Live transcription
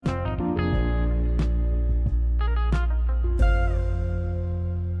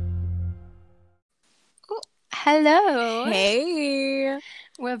Hello, Hey.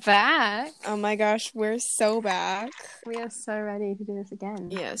 we're back. Oh my gosh, we're so back. We are so ready to do this again.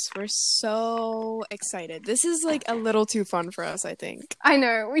 Yes, we're so excited. This is like a little too fun for us, I think. I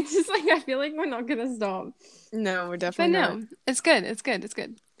know, we just I feel like we're not gonna stop. No, we're But definitely not. no, it's good, it's good, it's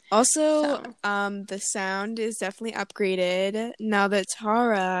good. Also, So, the sound is definitely upgraded now that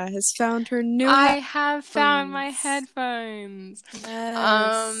Tara has found her new I have found my headphones. headphones.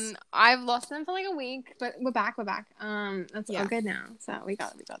 Yes. I've lost them for like a week, but we're back. That's all Yeah. good now. So we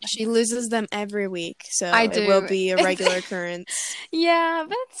got the She headphones. loses them every week, I so it will do. be a regular occurrence. Yeah,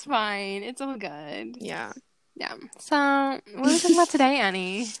 but it's fine. It's all good. Yeah. Yeah. So, what are we talking about today,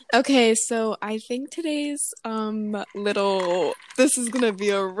 Annie? Okay, so I think today's little this is gonna be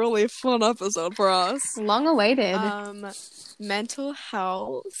a really fun episode for us. Long awaited. Um Mental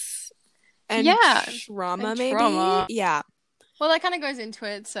health and Yeah, trauma and maybe? trauma. Yeah. Well, that kind of goes into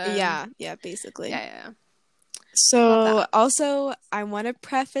it, so Yeah, basically. yeah. I love So that. also I want to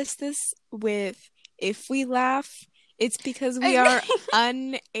preface this with if we laugh, it's because we are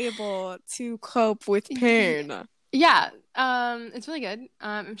unable to cope with pain. Yeah, it's really good.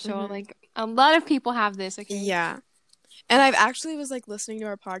 I'm sure Hmm. like a lot of people have this, okay? Yeah. And I've actually was like listening to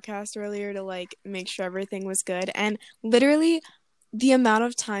our podcast earlier to like make sure everything was good. And literally the amount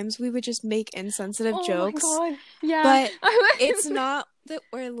of times we would just make insensitive Oh my jokes, God. Yeah. but it's not that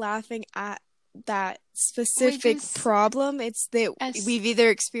we're laughing at that We specific just problem. It's that as we've either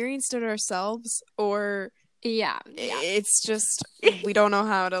experienced it ourselves or yeah. it's just we don't know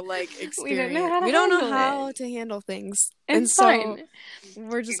how to like We don't know experience. how to We don't know handle how it. to handle things. And It's so fine.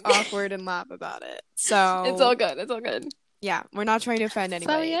 we're just awkward and laugh about it. It's all So good. It's all good. yeah, we're not trying to offend So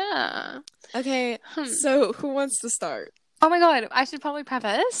anybody. yeah. Okay, Hmm. so who wants to start? Oh my God, I should probably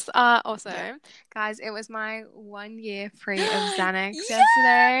preface. Yeah. Also, guys, it was my 1 year free of Xanax Yes!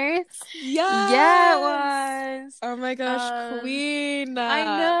 yesterday. Yeah, Yes! it was. Oh my gosh, queen. I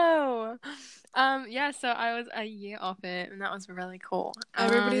know. Yeah, so I was a year off it, and that was really cool.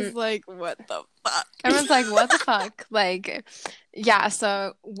 Everybody's like, what the fuck? Everyone's like, what the fuck? Like, yeah,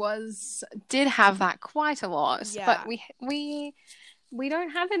 so did have that quite a lot, but Yeah. we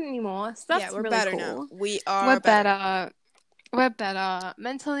don't have it anymore, so Yeah, that's we're really better now. cool. We We're are better now. better. We're better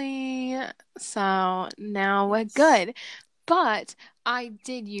mentally, so now we're Yes. good. But I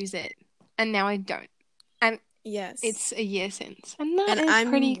did use it, and now I don't. And Yes. it's a year since, and that And is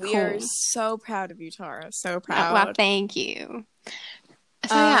pretty we are cool. so proud of you, Tara. So Well, proud. thank you.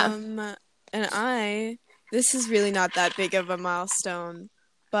 So yeah, Um, and this is really not that big of a milestone,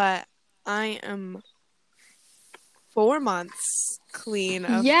 but I am 4 months clean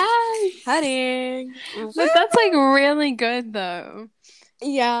of yes, petting. Woo! but that's like really good though.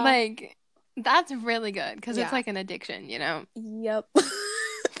 Yeah. Like that's really good because it's Yeah. like an addiction, you know? Yep.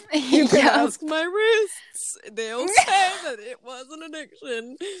 You can Yep. ask my wrists. They'll say that it was an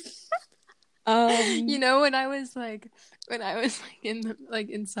addiction. You know, when I was like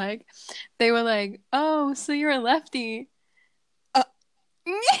in psych, they were like, "Oh, so you're a lefty." uh,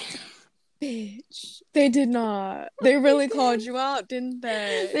 bitch. They did not. They really called you out, didn't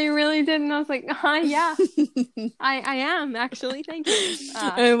they? They really did, and I was like, yeah, I am actually. Thank you."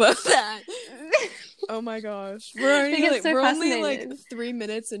 I love that. Oh my gosh. They get so We're only like fascinated. 3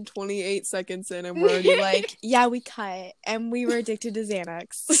 minutes and 28 seconds in and we're already like, yeah, we cut and we were addicted to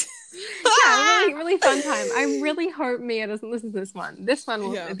Xanax. Yeah, really, really fun time. I really hope Mia doesn't listen to this one. This one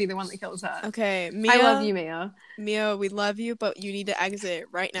will Yeah. be the one that kills her. Okay, I love you, Mia. Mia, we love you, but you need to exit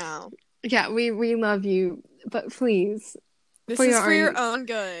right now. Yeah, we love you, but please, This for is your for your own. own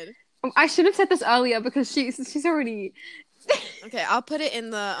good. I should have said this earlier because she's already. Okay, I'll put it in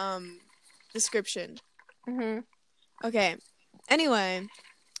the description. Mm-hmm. Okay. Anyway,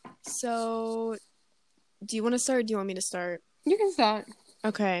 so do you want to start? Or do you want me to start? You can start.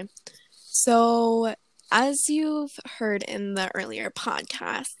 Okay. So, as you've heard in the earlier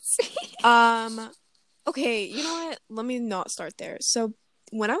podcasts, okay, you know what? Let me not start there. So,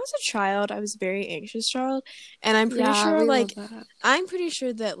 when I was a child, I was a very anxious child, and I'm pretty Yeah, sure, we like, love that. I'm pretty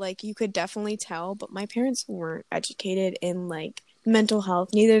sure that, like, you could definitely tell, but my parents weren't educated in, like, mental health.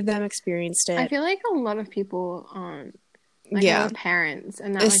 Neither of them experienced I it. feel like a lot of people like a Yeah. lot of parents,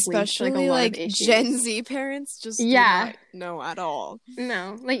 and that like leads to like a Especially, lot like, of issues. Gen Z parents just do Yeah. not know at all.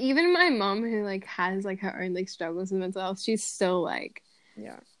 No, like even my mom who like has like her own like struggles with mental health, she's still like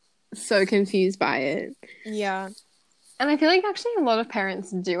Yeah. so confused by it. Yeah. And I feel like actually a lot of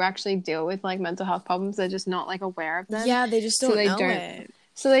parents do actually deal with like mental health problems. They're just not like aware of them. Yeah, they just So don't they know don't it.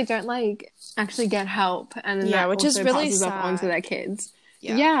 so they don't like actually get help, and then Yeah, that which is also really passes off onto sad. their kids.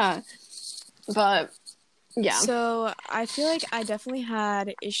 Yeah. Yeah. But yeah. So I feel like I definitely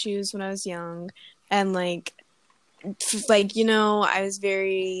had issues when I was young, and like like, you know, I was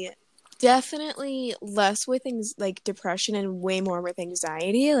very definitely less with things like depression and way more with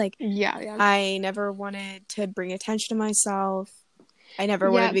anxiety. Like, Yeah. I never wanted to bring attention to myself. I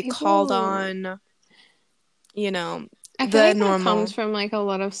never wanted Yeah, to be called people. on, you know, I feel the like that comes normal. from like a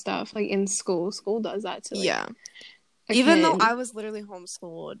lot of stuff like in school. School does that to like Yeah. a Even though kid. I was literally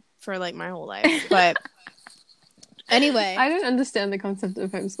homeschooled for like my whole life. But anyway, I don't understand the concept of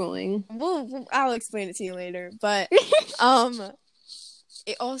homeschooling. I'll explain it to you later. But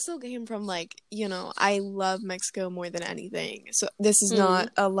it also came from like, you know, I love Mexico more than anything. So this is not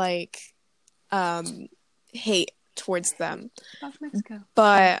Mm. a like hate towards them. Love Mexico.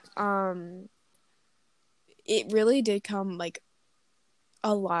 But it really did come like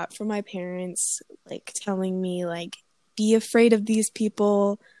a lot from my parents, like telling me like be afraid of these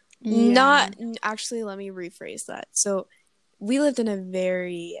people. Yeah. Not actually, let me rephrase that. So we lived in a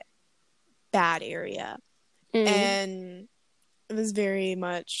very bad area, Mm. and it was very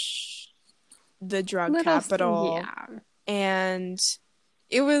much the drug Little, capital, yeah. and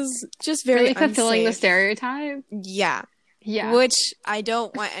it was just very Really fulfilling the unsafe. stereotype. Yeah. Yeah. Which I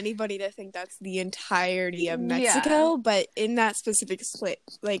don't want anybody to think that's the entirety of Yeah. Mexico, but in that specific It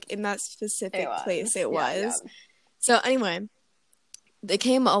place, was. it Yeah. was. So anyway, there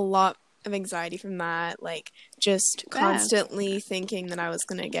came a lot of anxiety from that, like just Fair. constantly thinking that I was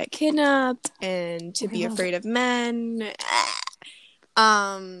gonna get kidnapped and to be afraid of men.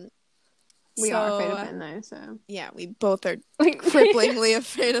 Um, We are afraid of so men though, so yeah, we both are like cripplingly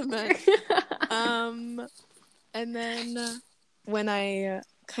afraid of men. And then when I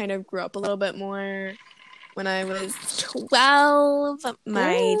kind of grew up a little bit more, when I was 12,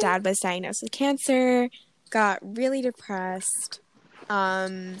 my dad was diagnosed with cancer, got really depressed.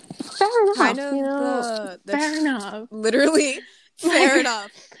 Fair Kind enough, of you know. the Fair enough. literally fair Like,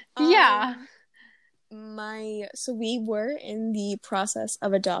 enough. yeah. So we were in the process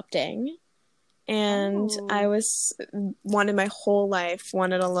of adopting, and I Oh. was wanted my whole life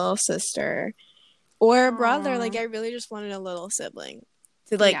wanted a little sister or a brother. Like, Aw. I really just wanted a little sibling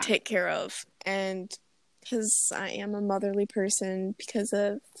to like Yeah. take care of, and because I am a motherly person because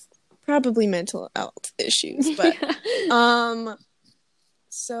of probably mental health issues, but Yeah.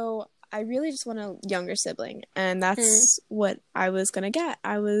 so I really just want a younger sibling, and Mm. that's what I was gonna get.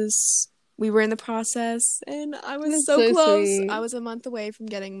 We were in the process, and I was That's so so close. I sweet. was a month away from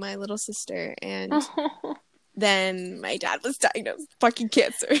getting my little sister, and then my dad was diagnosed with fucking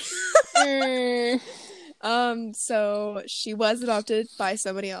cancer. Mm. So she was adopted by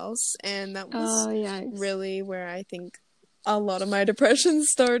somebody else, and that was Oh, yikes. really where I think a lot of my depression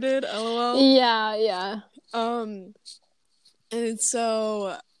started. LOL. Yeah. And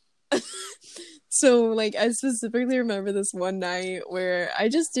so like I specifically remember this one night where I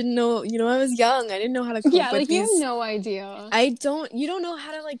just didn't know, you know, I was young. I didn't know how to cope Yeah, with like you have these. no idea. You don't know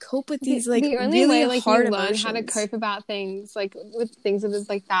how to like cope with these like The only really way like you hard learn how to emotions. cope about things like with things that is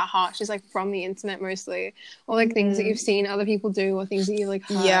like that harsh is like from the internet mostly, or like things that Mm-hmm. you've seen other people do or things that you've like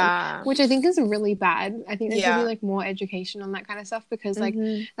heard, Yeah. which I think is really bad. I think there should be Yeah. like more education on that kind of stuff because like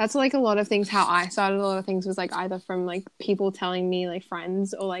Mm-hmm. that's like a lot of things how I started a lot of things was like either from like people telling me like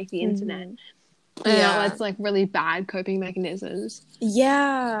friends or like the internet. Mm-hmm. And Yeah. that's like really bad coping mechanisms.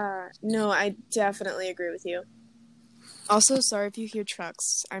 Yeah. No, I definitely agree with you. Also, sorry if you hear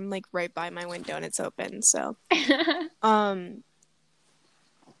trucks. I'm like right by my window and it's open, so um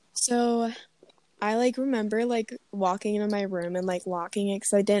so I like remember like walking into my room and like locking it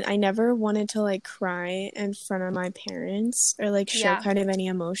because I never wanted to like cry in front of my parents or like show Yeah. kind of any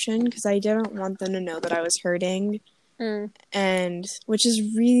emotion because I didn't want them to know that I was hurting. Mm. And which is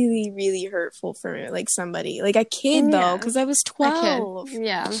really, really hurtful for like somebody, like a kid though, Yeah. because I was A kid. 12.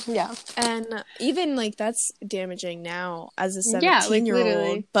 Yeah. And even like that's damaging now as a Yeah, like 17-year-old,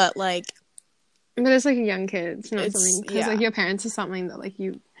 literally. but like But it's like a young kid. It's not it's something because yeah, like your parents is something that like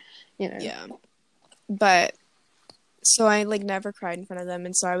you know. yeah. But so I like never cried in front of them,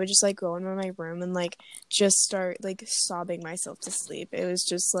 and so I would just like go into my room and like just start like sobbing myself to sleep. It was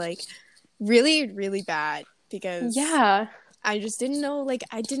just like really, really bad because Yeah. I just didn't know, like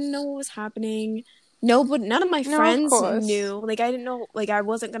I didn't know what was happening. No, but none of my No, of friends course. knew. Like I didn't know, like I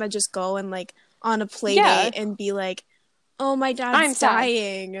wasn't gonna just go and like on a play Yeah. date and be like, "Oh, my I'm dad's sad.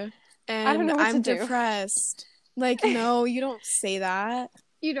 dying I don't and know what to I'm do. depressed." Like, no, you don't say that.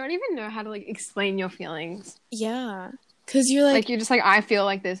 You don't even know how to like explain your feelings. Yeah. 'Cause you're Like like, you're just like I feel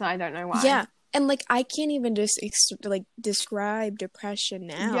like this and I don't know why. yeah. And like I can't even just like describe depression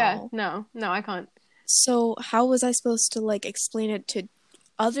Yeah. now. No, I can't. So how was I supposed to like explain it to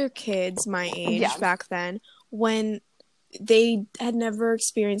other kids my age Yeah. back then when they had never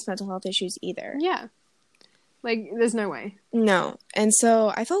experienced mental health issues either? Yeah. Like, there's no way. No. And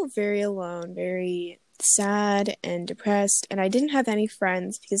so I felt very alone, very sad and depressed, and I didn't have any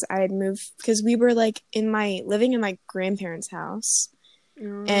friends because I had moved because we were like living in my grandparents' house,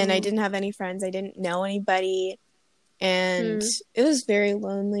 and I Oh. didn't have any friends. I didn't know anybody, and Hmm. it was very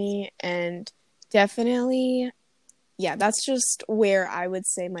lonely and definitely, yeah, that's just where I would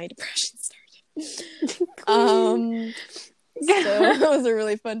say my depression started. Queen. So it was a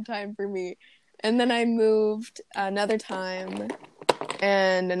really fun time for me. And then I moved another time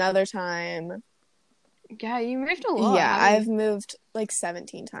and another time. Yeah, you moved a lot, Yeah, haven't I've you? moved like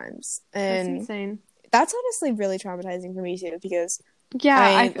 17 times. That's And insane. that's honestly really traumatizing for me too because Yeah,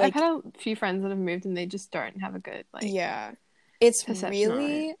 I I've like, had a few friends that have moved and they just don't have a good like yeah, it's perception on it.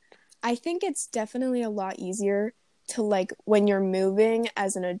 really, I think it's definitely a lot easier to like when you're moving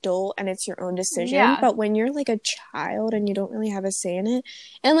as an adult and it's your own decision. Yeah. But when you're like a child and you don't really have a say in it,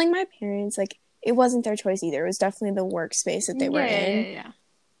 and like my parents, like it wasn't their choice either. It was definitely the workspace that they were Yeah, yeah, in. yeah, yeah.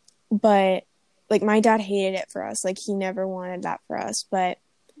 But like my dad hated it for us. Like he never wanted that for us. But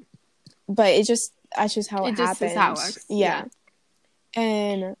it just that's just how it It just is how happened. it works. Yeah. Yeah.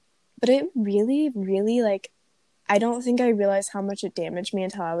 And but it really, really like I don't think I realized how much it damaged me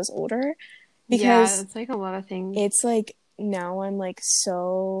until I was older Yeah, because that's like a lot of things. it's like now I'm like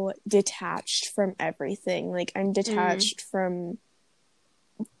so detached from everything. Like I'm Mm. detached from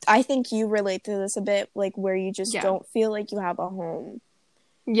I think you relate to this a bit, like where you just Yeah. don't feel like you have a home.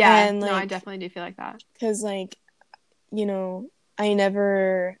 Yeah. And No, I like definitely do feel like that. cuz like, you know, I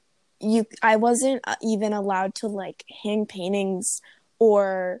never I wasn't even allowed to like hang paintings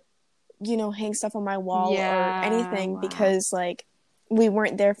or hang stuff on my wall or Yeah, anything wow. because like we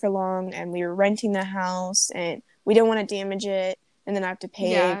weren't there for long and we were renting the house and we didn't want to damage it and then I have to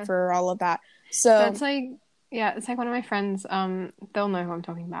pay Yeah. for all of that. So, That's like, yeah, it's like one of my friends, they'll know who I'm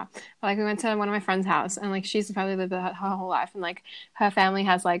talking about. But like we went to one of my friend's house and like she's probably lived her whole life and like her family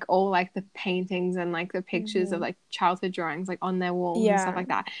has like all like the paintings and like the pictures of mhm, like childhood drawings like on their walls and stuff yeah. like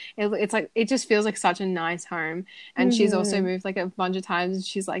that. It's like it just feels like such a nice home. And she's also Hmm. moved like a bunch of times and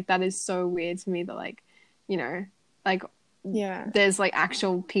she's like, that is so weird to me that like, you know, like Yeah. there's like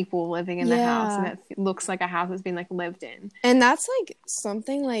actual people living in the house and Yeah. it looks like a house that's been like lived in. And that's like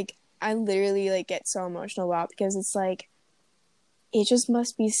something like I literally like get so emotional about because it's like it just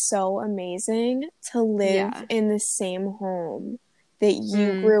must be so amazing to live Yeah. in the same home that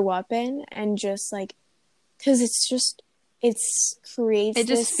you Mm. grew up in and just like because it's creates It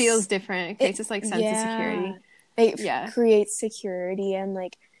just feels this different. It it creates this like sense of yeah security. Yeah. creates security and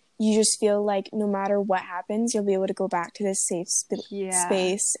like you just feel like no matter what happens you'll be able to go back to this Yeah.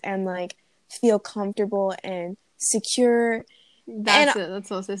 space and like feel comfortable and secure and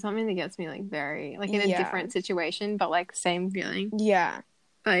That's also something that gets me like very like in a yeah, different situation, but like same feeling. yeah,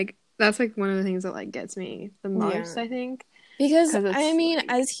 Like that's like one of the things that like gets me the yeah, most, I think, because because I it's mean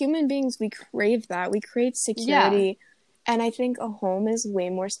like as human beings we crave that, we crave yeah. security, and I think a home is way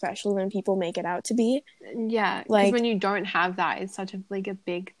more special than people make it out to be. Yeah, because Like when you don't have that, it's such a like a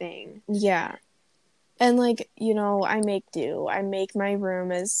big thing. yeah. And like, I make do. I make my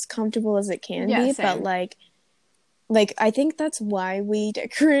room as comfortable as it can Yeah, be, but same. like I think that's why we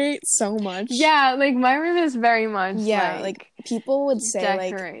decorate so much. Yeah, like my room is very much Yeah, like like people would say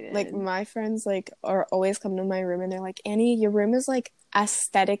like decorated. my friends like are always come to my room and they're like, "Annie, your room is like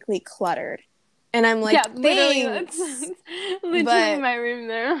aesthetically cluttered." And I'm like, Yeah, literally that's "Thanks." literally But my room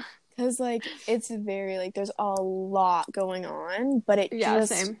there. cuz like it's very like there's a lot going on, but Yeah,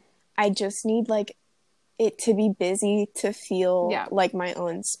 same. I just need like it to be busy to feel Yeah. like my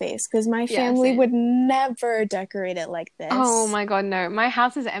own space because my Yeah, family same. would never decorate it like Oh this. my God, no. My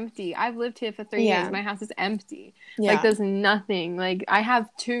house is empty. I've lived here for 3 years. Yeah, My house is empty. Like yeah. there's nothing. Like I have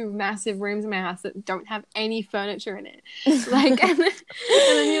two massive rooms in my house that don't have any furniture in it. Like and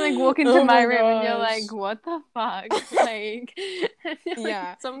then you like walk into Oh my my room and you're like, gosh. what the fuck? Like and you're like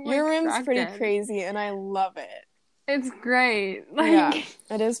Yeah, some your like room's pretty crackhead. crazy and I love it. It's great. Yeah, Like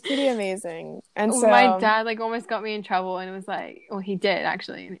it is pretty amazing. And my so, dad like almost got me in trouble and it was like well he did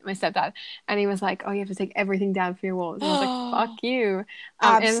actually my stepdad and he was like oh you have to take everything down from your walls and I was like fuck you it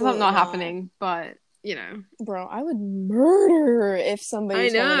ended up absolutely not not. happening but you know Bro, I would murder if somebody I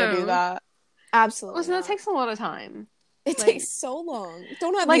told me to do know that. Absolutely also that not. takes a lot of time It like takes so long.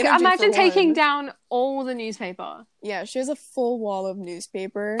 Don't have the like energy for imagine taking one. down all the newspaper. Yeah, she has a full wall of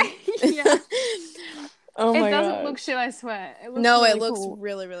newspaper. Yeah Oh it my doesn't look gosh. shit I swear it looks No, it really looks cool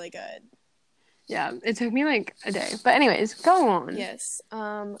really, really good. yeah it took me like a day but anyways go on. Yes.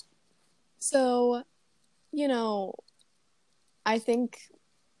 So, you know, I think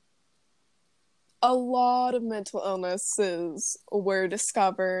a lot of mental illnesses were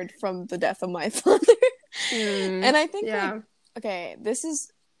discovered from the death of my father. And I think like, Yeah. okay, this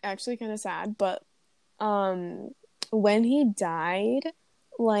is actually kind of sad, but when he died,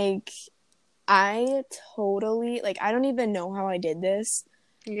 like I totally like I don't even know how I did this,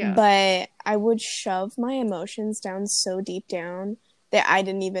 Yeah. but I would shove my emotions down so deep down that I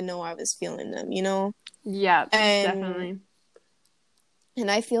didn't even know I was feeling them, you know? Yeah, And definitely.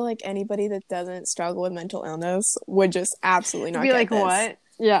 I feel like anybody that doesn't struggle with mental illness would just absolutely not Be get like, this. what?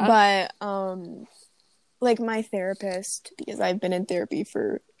 Yeah. But like my therapist, because I've been in therapy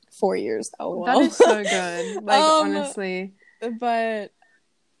for 4 years. Oh That well. is so good. Like, honestly. But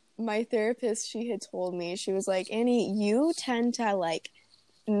my therapist, she had told me, she was like, Annie, you tend to like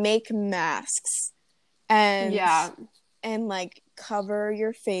make masks and Yeah. like cover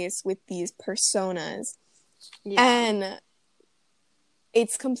your face with these personas. Yeah. And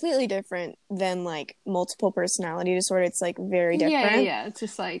it's completely different than like multiple personality disorder. It's like very different. Yeah. It's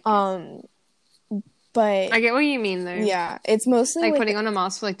just like, But I get what you mean, though. yeah, it's mostly Like like putting on a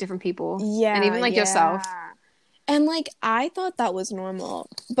mask for like different people. And yeah, even like yourself. and like I thought that was normal,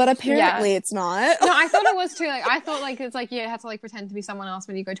 but Yeah. apparently it's not. No, I thought it was too. Like, I thought like it's like you have to like pretend to be someone else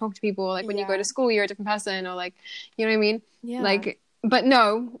when you go talk to people. Like when you go Yeah. to school, you're a different person, or like, you know what I mean? Yeah. Like, but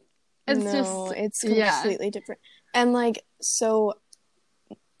no, it's No, just it's yeah, completely different. And like so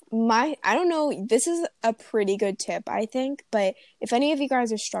I don't know, this is a pretty good tip, I think, but if any of you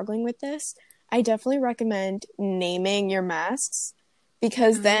guys are struggling with this, I definitely recommend naming your masks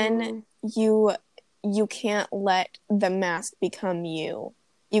because then you can't let the mask become you.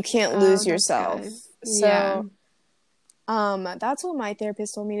 You can't lose that's yourself. good. Yeah, So that's what my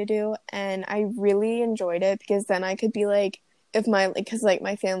therapist told me to do, and I really enjoyed it because then I could be like, if my like, because like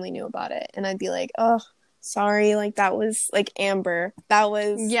my family knew about it, and I'd be like, oh, sorry, like that was like Amber, that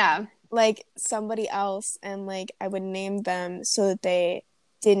was yeah, like somebody else, and like I would name them so that they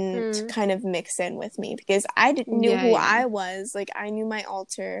didn't kind of mix in with me because I didn't knew who yeah, I was, like I knew my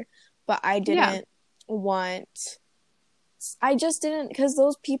alter, but I yeah, didn't want. I just didn't because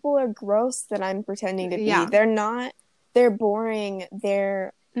those people are gross that I'm pretending to be. yeah. They're not. They're boring.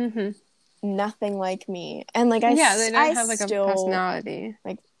 They're Mm-hmm. nothing like me. And like Yeah, they don't I have like a still personality.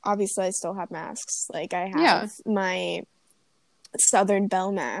 like obviously I still have masks. Like I have Yeah, my Southern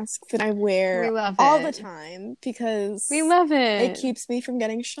Belle mask that I we wear love all the it. time because We love it it. keeps me from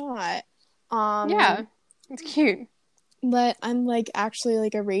getting shot. Yeah, it's cute. But I'm like actually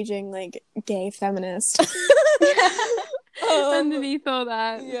like a raging like gay feminist. um Underneath all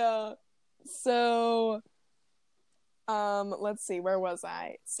that. yeah. So let's see, where was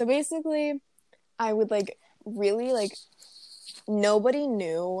I? So basically I would like really like nobody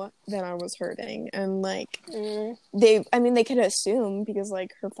knew that I was hurting and like they could assume because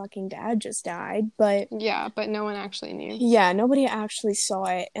like her fucking dad just died, but Yeah, but no one actually knew. yeah, nobody actually saw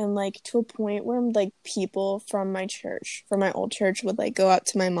it. And like to a point where like people from my old church would like go up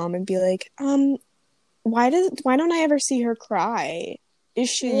to my mom and be like, why don't I ever see her cry?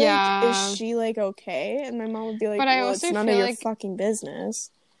 Is Yeah, she like okay? And my mom would be like, but I well, it's also none of feel your like fucking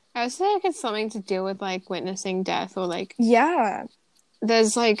business. I also feel like it's something to do with like witnessing death or like Yeah.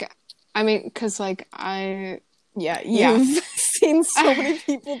 there's like I mean because like I Yeah, yeah you've seen so many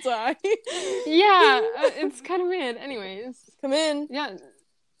people die. yeah it's kind of weird. Anyways, Come in. yeah.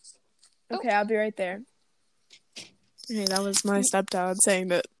 Okay, I'll be right there. Hey, that was my stepdad saying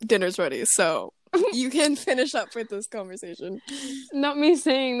that dinner's ready, so you can finish up with this conversation. Not me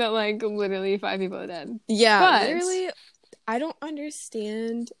saying that like literally 5 people are dead. Yeah, But literally, I don't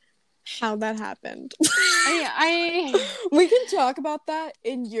understand how that happened. I We can talk about that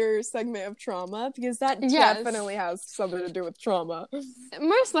in your segment of trauma because that yes, definitely has something to do with trauma.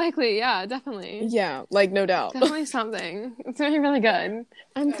 most likely, yeah, definitely. Yeah, like no doubt. Definitely something. It's really, really good.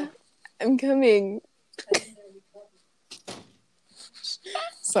 I'm coming.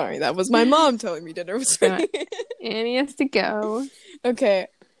 Sorry, that was my mom telling me dinner was ready. Annie has to go. Okay,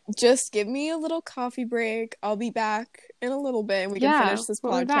 just give me a little coffee break. I'll be back in a little bit and we can finish this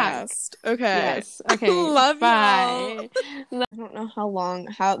We'll be back. podcast. Okay. Yes. Okay. Love Bye. y'all. I don't know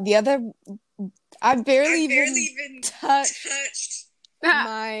how the other I barely even touched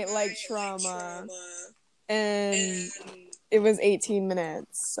my like trauma and it was 18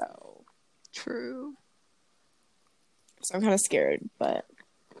 minutes, so True. I'm kind of scared, but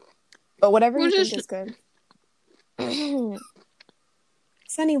whatever you think is good.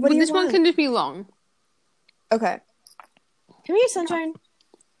 Sunny, what do you this want? one can just be long. Okay. Come here, sunshine.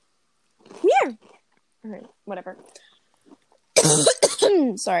 Come here. All right, whatever.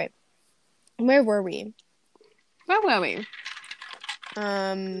 Sorry. Where were we? Where were we?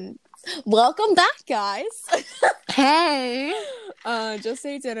 Welcome back, guys. Hey. Just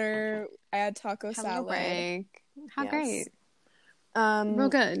ate dinner. I had taco Having a salad. break. How Yes. great. Um, Real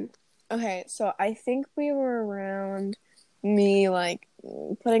good. okay, so I think we were around me, like,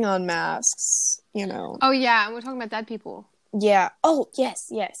 putting on masks, you know. Oh, yeah, and we're talking about dead people. Yeah. Oh, yes,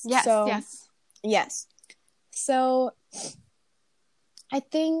 yes. Yes, So, yes. yes. So, I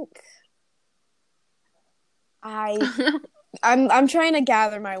think I I'm trying to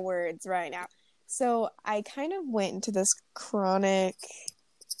gather my words right now. So, I kind of went into this chronic,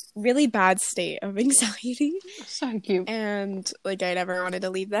 really bad state of anxiety. So cute. And like I never wanted to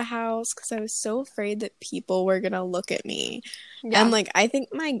leave the house because I was so afraid that people were gonna look at me. Yeah. And like I think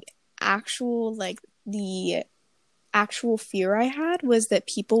my actual the actual fear I had was that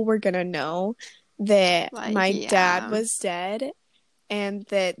people were gonna know that Like, my dad yeah. was dead and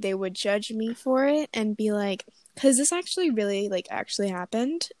that they would judge me for it and be like, because this actually really actually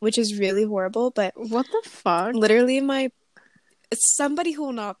happened, which is really horrible, but What the fuck? literally somebody who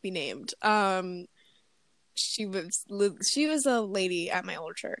will not be named. She was a lady at my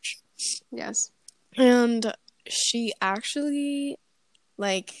old church. Yes. And she actually,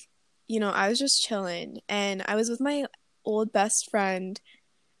 I was just chilling and I was with my old best friend.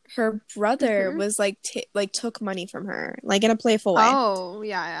 Her brother was took money from her, like in a playful way. Oh,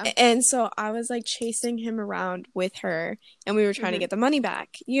 yeah. And so I was like chasing him around with her and we were trying to get the money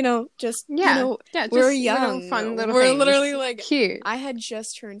back. Just yeah, we just were young. little fun little we're things. literally like cute. I had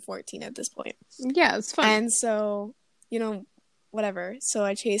just turned 14 at this point. Yeah, it's fun. And so, whatever. So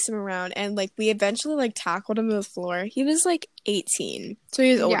I chased him around and we eventually tackled him to the floor. He was 18, so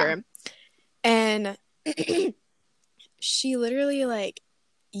he was older. And she literally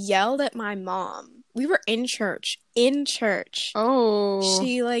yelled at my mom. We were in church. Oh.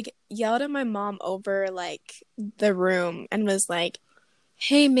 She yelled at my mom over the room and was like,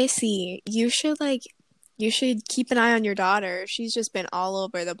 "Hey Missy, you should keep an eye on your daughter. She's just been all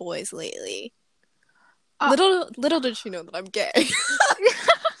over the boys lately." Little did she know that I'm gay.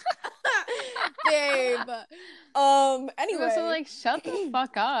 Babe. Anyway. So shut the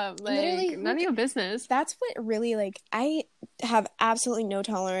fuck up. Literally, none of your business. That's what really I have absolutely no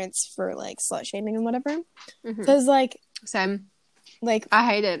tolerance for slut shaming and whatever. Because Same. I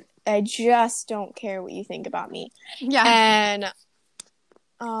hate it. I just don't care what you think about me. Yeah. And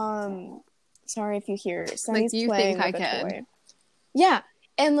sorry if you hear Sunny's you playing think with I a can. toy. Yeah.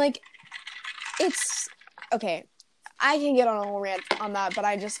 And it's okay. I can get on a whole rant on that, but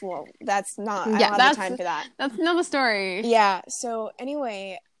I just won't. That's not. I don't have the time for that. That's another story. Yeah. So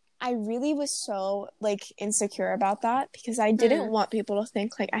anyway, I really was so insecure about that because I didn't want people to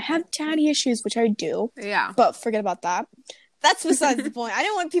think I have daddy issues, which I do. Yeah. But forget about that. That's besides the point. I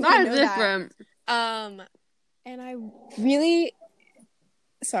didn't want people to know different. That. And I really.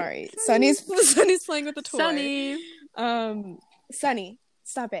 Sorry, Sunny's playing with the toy. Sunny,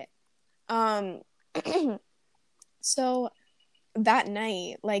 stop it. So that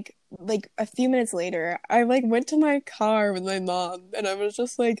night, a few minutes later, I went to my car with my mom and I was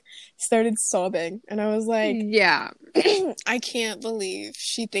just started sobbing and I was like, yeah, I can't believe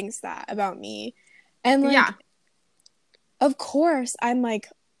she thinks that about me. And of course I'm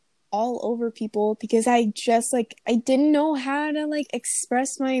all over people because I just I didn't know how to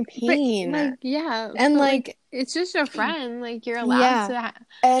express my pain. But, yeah, and but, it's just your friend. You're allowed to.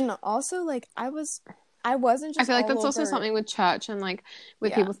 And also I wasn't just. I feel all that's over... also something with church and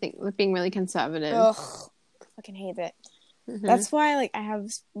with people with being really conservative. Ugh, fucking hate it. That's why I have.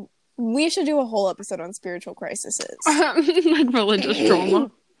 We should do a whole episode on spiritual crises. Religious trauma.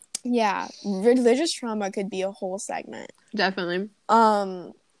 Yeah, religious trauma could be a whole segment. Definitely.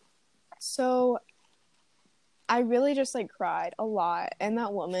 So I really just cried a lot, and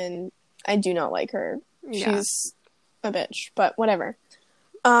that woman, I do not like her. Yeah. She's a bitch, but whatever.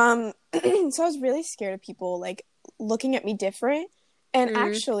 So I was really scared of people looking at me different, and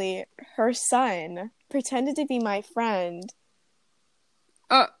actually her son pretended to be my friend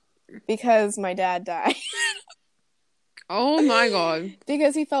because my dad died. Oh my god.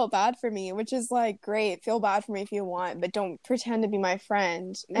 Because he felt bad for me, which is great, feel bad for me if you want, but don't pretend to be my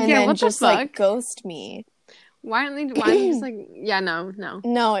friend and then just ghost me. Why don't you just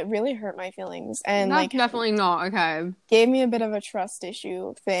no, it really hurt my feelings, and that's definitely not okay. Gave me a bit of a trust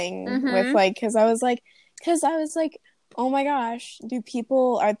issue thing with because I was oh my gosh, are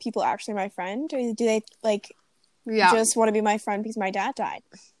people actually my friend, or do they just want to be my friend because my dad died?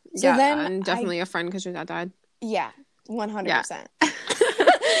 So then I'm definitely a friend because your dad died. Yeah, 100%.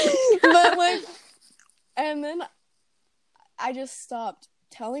 But and then I just stopped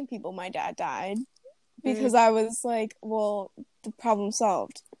telling people my dad died. Because I was well, the problem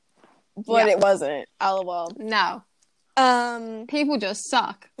solved. But it wasn't. LOL. No. People just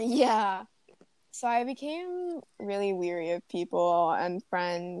suck. Yeah. So I became really weary of people and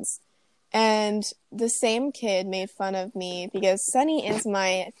friends. And the same kid made fun of me because Sunny is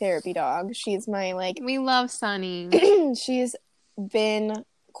my therapy dog. She's my like We love Sunny. she's been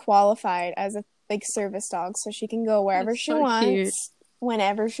qualified as a like service dog, so she can go wherever That's she so cute. wants,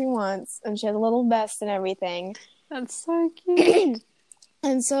 whenever she wants, and she has a little vest and everything. That's so cute.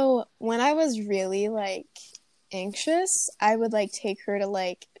 And so when I was really like anxious, I would like take her to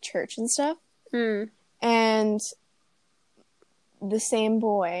like church and stuff. Mm. And the same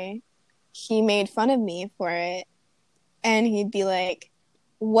boy, he made fun of me for it. And he'd be like,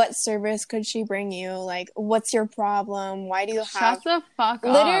 what service could she bring you? Like, what's your problem? Why do you have... Shut the fuck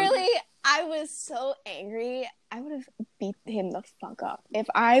up. Literally, I was so angry. I would have beat him the fuck up if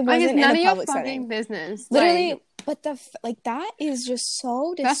I wasn't in a public setting. Business. Literally, like, but like that is just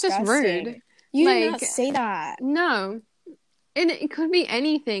so disgusting. That's just rude. You like, did not say that. No. And it could be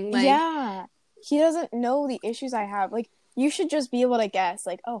anything. Like, yeah. He doesn't know the issues I have. Like, you should just be able to guess,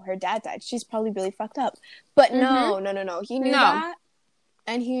 like, oh, her dad died. She's probably really fucked up. But no. He knew that.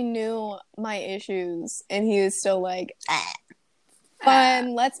 And he knew my issues. And he was still like,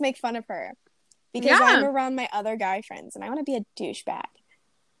 fun, let's make fun of her. Because I'm around my other guy friends. And I want to be a douchebag.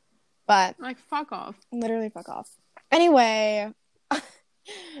 But. Like, fuck off. Literally fuck off. Anyway.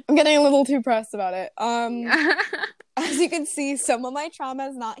 I'm getting a little too pressed about it. As you can see, some of my trauma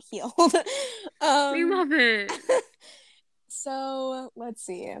is not healed. We love it. So, let's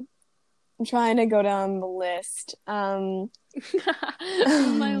see. I'm trying to go down the list. I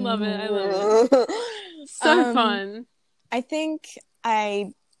love it. So fun. I think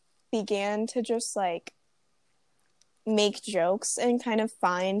I began to just, like, make jokes and kind of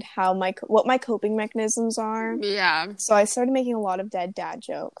find how what my coping mechanisms are. Yeah. So I started making a lot of dead dad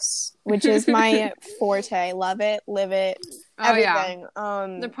jokes, which is my forte. Love it, live it, everything.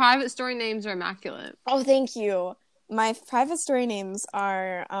 Yeah. The private story names are immaculate. Oh, thank you. My private story names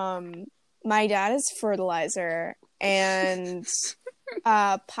are my dad is fertilizer and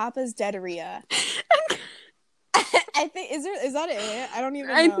Papa's deaderia. I think is that it? I don't even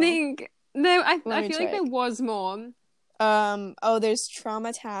know. I think no. I feel like there was more. There's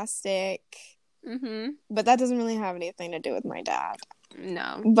traumatastic. Mm-hmm. But that doesn't really have anything to do with my dad.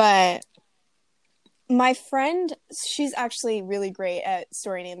 No. But my friend, she's actually really great at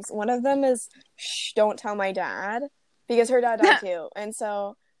story names. One of them is Shh, don't tell my dad, because her dad died too. And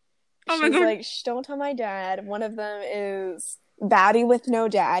so she's like, Shh, don't tell my dad. One of them is Baddie with no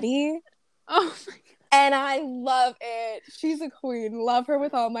daddy. Oh my God. And I love it. She's a queen. Love her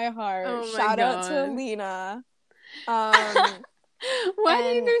with all my heart. Shout out to Alina. Why do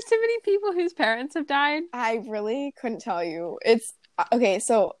you know so many people whose parents have died? I really couldn't tell you. It's okay.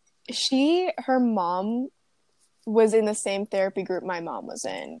 So her mom was in the same therapy group my mom was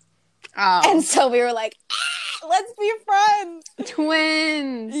in. Oh. And so we were like, let's be friends.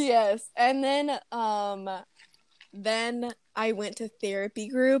 Twins. Yes. And then I went to therapy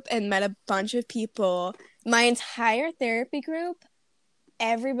group and met a bunch of people. My entire therapy group,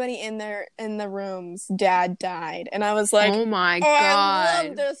 everybody in the rooms, dad died. And I was like, oh my God. I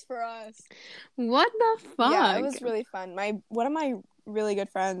love this for us. What the fuck? Yeah, it was really fun. One of my really good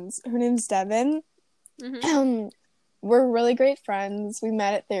friends, her name's Devin. Mm-hmm. We're really great friends. We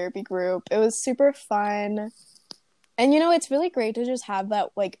met at therapy group. It was super fun. And it's really great to just have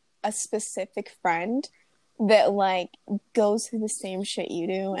that, like, a specific friend that, like, goes through the same shit you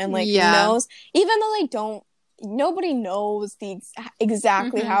do and, like, knows, even though, like, nobody knows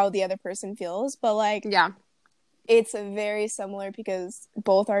exactly how the other person feels, but, like, it's very similar because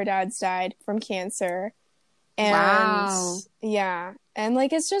both our dads died from cancer. And yeah, and,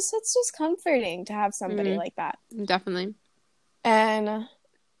 like, it's just comforting to have somebody like that. Definitely. And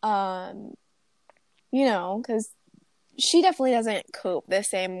because she definitely doesn't cope the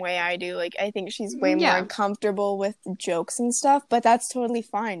same way I do. Like, I think she's way more uncomfortable with jokes and stuff, but that's totally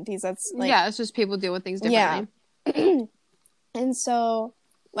fine because that's, like... Yeah, it's just people deal with things differently. Yeah. And so,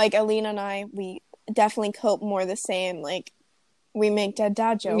 like, Alina and I, we definitely cope more the same. Like, we make dead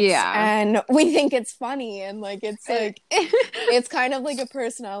dad jokes. Yeah. And we think it's funny, and, like, it's, like... it's kind of, like, a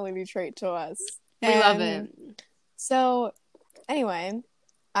personality trait to us. We love it. So, anyway...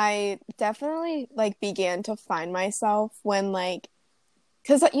 I definitely, like, began to find myself when, like,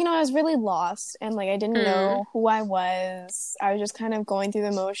 because, I was really lost, and, like, I didn't know who I was. I was just kind of going through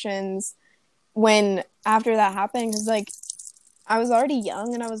the motions when, after that happened, because, like, I was already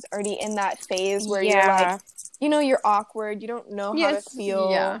young, and I was already in that phase where you're, like, you're awkward, you don't know how to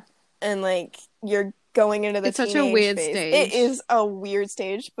feel, and, like, you're going into the It's such a teenage weird phase. It stage. is a weird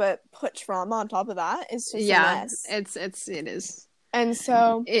stage, but put trauma on top of that, it's just a Yeah, mess. it is. And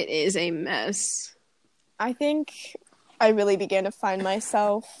so It is a mess. I think I really began to find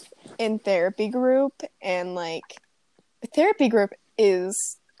myself in therapy group, and like therapy group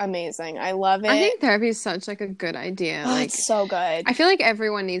is amazing. I love I it. think therapy is such like a good idea. Oh, Like it's so good. I feel like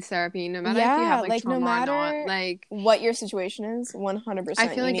everyone needs therapy, no matter if you have Yeah, like like no trauma or not. matter Like what your situation is, I 100%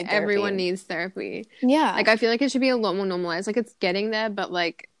 feel you like need everyone therapy. needs therapy. Yeah. Like I feel like it should be a lot more normalized. Like it's getting there, but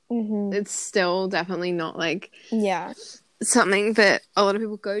like Mm-hmm. it's still definitely not like Yeah. something that a lot of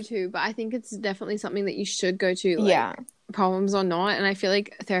people go to, but I think it's definitely something that you should go to, Yeah. like problems or not. And I feel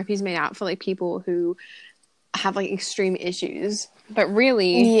like therapy is made out for like people who have like extreme issues, but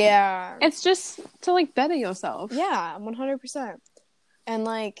really Yeah. it's just to like better yourself. Yeah, 100%. And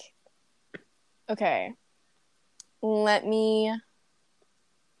like, okay, let me.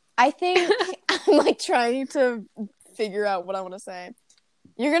 I think I'm like trying to figure out what I want to say.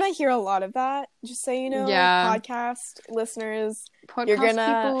 You're gonna hear a lot of that, just so you know, Yeah. podcast listeners. You're Podcast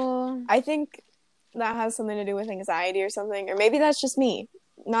gonna. people. I think that has something to do with anxiety or something, or maybe that's just me.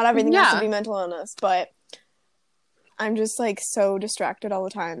 Not everything has to Yeah. be mental illness, but I'm just like so distracted all the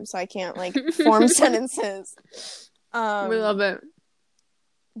time, so I can't like form sentences. We love it.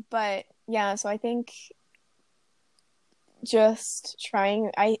 But yeah, so I think just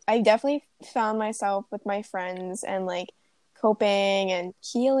trying I definitely found myself with my friends and like coping and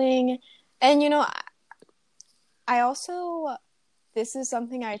healing. And I also, this is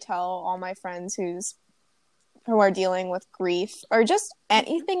something I tell all my friends who are dealing with grief or just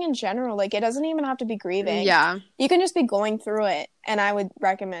anything in general. Like it doesn't even have to be grieving. Yeah. You can just be going through it, and I would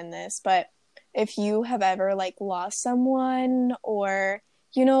recommend this. But if you have ever like lost someone, or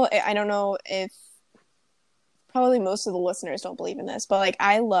I don't know if probably most of the listeners don't believe in this, but like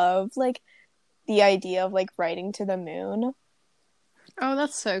I love like the idea of like writing to the moon. Oh,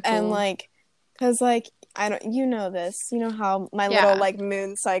 that's so And cool. like, cause like I don't, this, how my little Yeah. like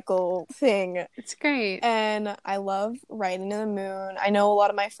moon cycle thing. It's great. And I love writing to the moon. I know a lot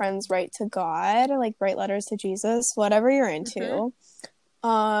of my friends write to God, or like write letters to Jesus, whatever you're into.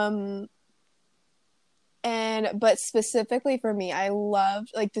 Um, but specifically for me, I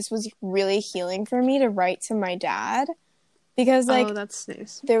loved, like, this was really healing for me to write to my dad, because Oh, like that's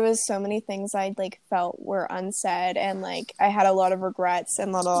nice. there was so many things I'd like felt were unsaid, and like I had a lot of regrets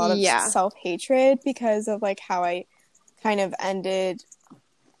and a lot of Yeah. self-hatred because of like how I kind of ended,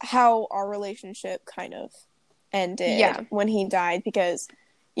 how our relationship kind of ended Yeah. when he died, because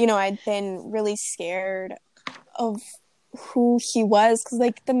I'd been really scared of who he was, because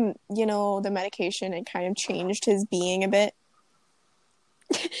like the medication had kind of changed his being a bit.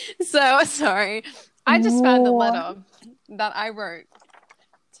 So sorry. I just found a letter that I wrote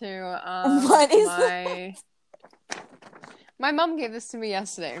to What is that? my mom gave this to me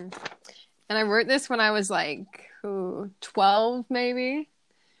yesterday. And I wrote this when I was like 12 maybe.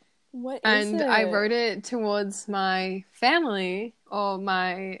 What is And it? I wrote it towards my family, or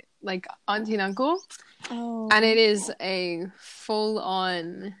my like auntie and uncle. Oh. And it is a full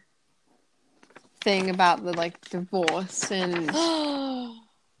on thing about the like divorce and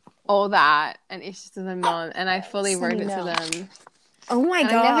all that and issues to the mom, and I fully wrote it to them. Oh my And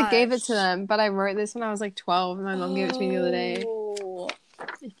gosh. I never gave it to them, but I wrote this when I was like 12, and my mom gave it to me the other day.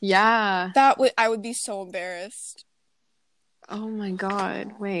 Yeah. I would be so embarrassed. Oh my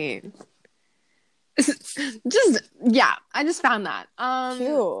god, wait. Just yeah, I just found that.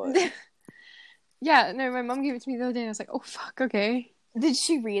 Cute. Yeah, no, my mom gave it to me the other day and I was like, "Oh fuck, okay." Did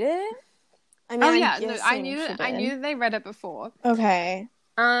she read it? I mean, Oh I'm yeah, no, guessing she I knew did. that they read it before. Okay.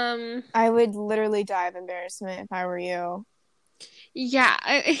 Um I would literally die of embarrassment if I were you. yeah,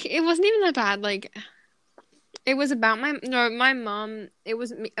 it wasn't even that bad. Like it was about my mom. It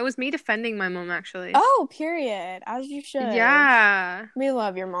was me defending my mom actually. Oh, period. As you should. Yeah. We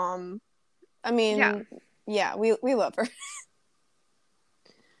love your mom. I mean, yeah, we love her.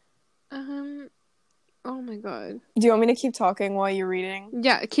 Oh my god. Do you want me to keep talking while you're reading?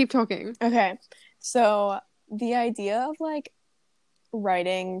 Yeah, keep talking. Okay. So, the idea of like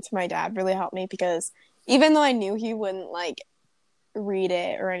writing to my dad really helped me, because even though I knew he wouldn't like read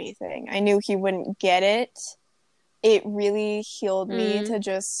it or anything, I knew he wouldn't get it. It really healed me to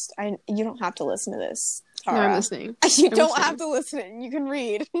just you don't have to listen to this, Tara. No, I'm listening. You don't have to listen. You can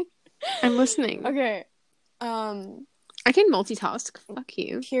read. I'm listening. Okay. I can multitask. Fuck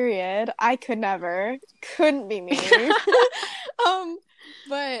you. Period. I could never. Couldn't be me.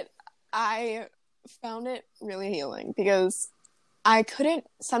 But I found it really healing, because I couldn't,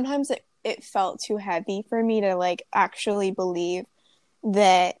 sometimes it felt too heavy for me to like actually believe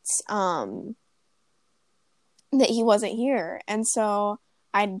that that he wasn't here. And so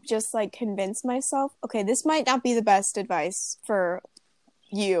I just like convinced myself, okay, this might not be the best advice for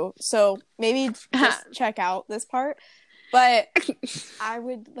you. So maybe just check out this part. But I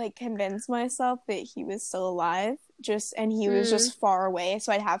would like convince myself that he was still alive, and he was just far away.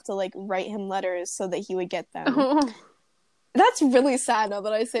 So I'd have to like write him letters so that he would get them. Oh. That's really sad now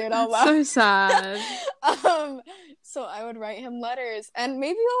that I say it out loud. So sad. So I would write him letters, and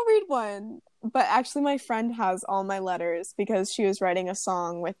maybe I'll read one. But actually, my friend has all my letters because she was writing a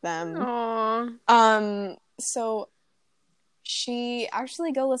song with them. Aww. So she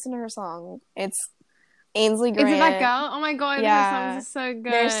actually go listen to her song. It's Ainsley Grant. Is it that girl? Oh my god, her songs are so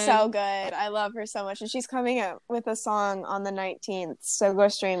good. They're so good. I love her so much, and she's coming up with a song on the 19th. So go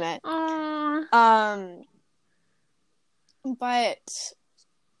stream it. Aww. But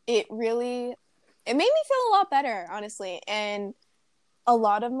it made me feel a lot better, honestly, and a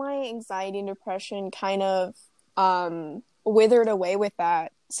lot of my anxiety and depression kind of withered away with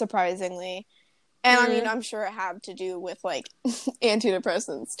that, surprisingly. And I mean, I'm sure it had to do with like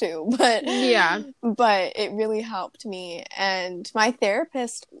antidepressants too, but it really helped me. And my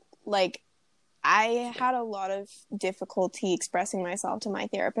therapist, like, I had a lot of difficulty expressing myself to my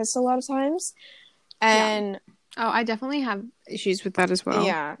therapist a lot of times, and I definitely have issues with that as well.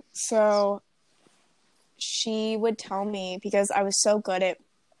 Yeah, so she would tell me, because I was so good at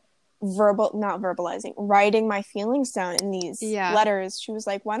writing my feelings down in these letters. She was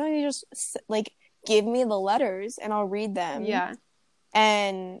like, why don't you just like give me the letters and I'll read them.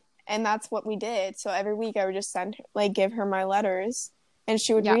 And that's what we did. So every week I would just give her my letters, and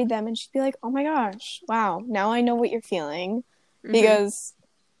she would read them, and she'd be like, oh my gosh, wow, now I know what you're feeling. Because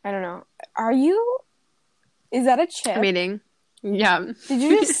I don't know, is that a chip? I'm eating. Yeah. Did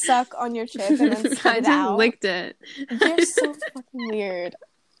you just suck on your chip and then spit it out? I just licked it. You're so fucking weird.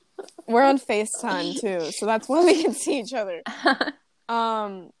 We're on FaceTime too, so that's why we can see each other.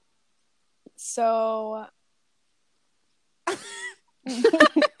 So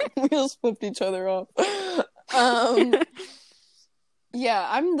we just flipped each other off. Yeah,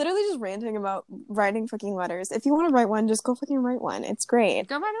 I'm literally just ranting about writing fucking letters. If you want to write one, just go fucking write one. It's great.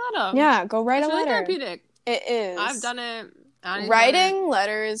 Go write a letter. Yeah, go write a letter. It's really therapeutic. It is. I've done it. Writing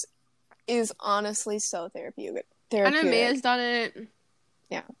letters is honestly so therapeutic. I know Mia's done it.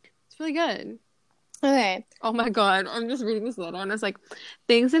 Yeah. It's really good. Okay. Oh my god, I'm just reading this letter and it's like,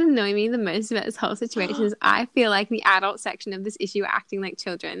 things that annoy me the most about this whole situation is I feel like the adult section of this issue are acting like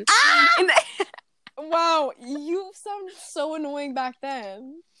children. Wow, you sound so annoying back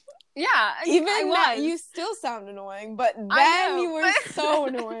then. Yeah, even now, you still sound annoying, but then you were so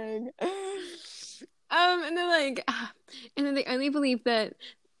annoying. And they're like, and then they only believe that.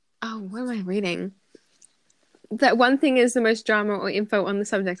 Oh, what am I reading? That one thing is the most drama or info on the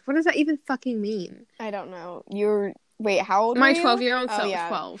subject. What does that even fucking mean? I don't know. How old? My 12-year-old self.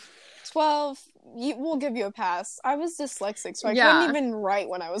 12. 12. We'll give you a pass. I was dyslexic, so I couldn't even write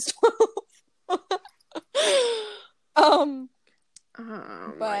when I was 12. Oh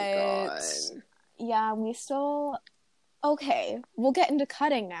my god. Yeah, we still. Okay, we'll get into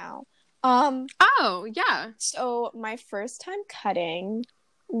cutting now. Oh yeah. So my first time cutting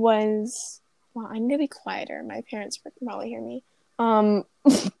was. Well, I'm gonna be quieter. My parents can probably hear me. My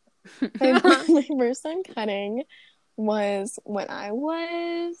first time cutting was when I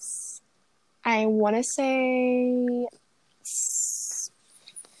want to say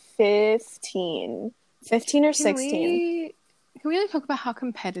 15 or 16. Can we talk about how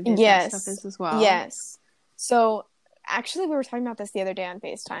competitive that stuff is as well? Yes. So actually, we were talking about this the other day on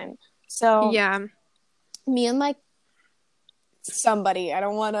FaceTime. So me and somebody, I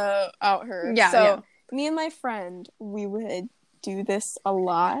don't want to out her. Me and my friend, we would do this a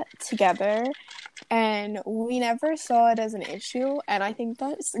lot together, and we never saw it as an issue, and I think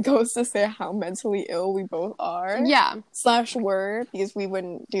that goes to say how mentally ill we both are. / were, because we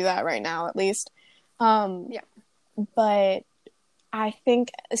wouldn't do that right now, at least. But I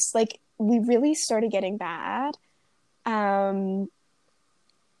think it's like we really started getting bad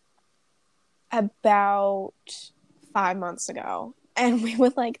about 5 months ago, and we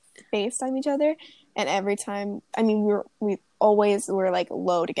would FaceTime each other, and every time, I mean, we always were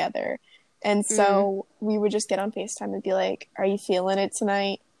low together, and so we would just get on FaceTime and be like, "Are you feeling it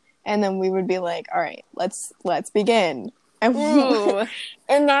tonight?" And then we would be like, "All right, let's begin." And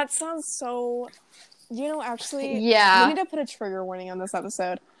and that sounds so, actually, we need to put a trigger warning on this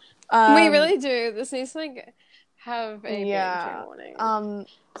episode. We really do. This needs to have a trigger warning.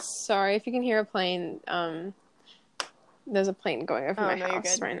 Sorry if you can hear a plane. There's a plane going over my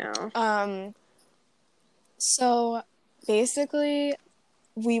house right now. So basically,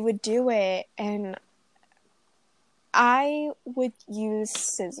 we would do it, and I would use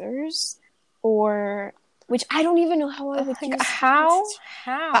scissors, or which I don't even know how I would like, use. how?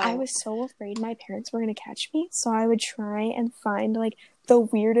 But I was so afraid my parents were gonna catch me, so I would try and find like the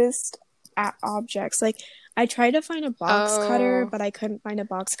weirdest objects. Like I tried to find a box cutter, but I couldn't find a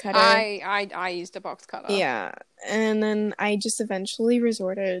box cutter. I used a box cutter. Yeah, and then I just eventually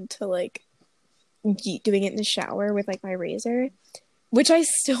resorted to like doing it in the shower with like my razor, which I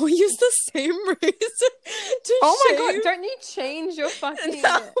still use the same razor to Oh shave. my god! Don't you change your fucking?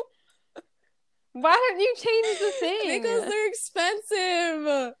 No. Why don't you change the thing? Because they're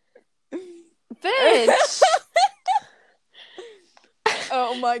expensive. Bitch.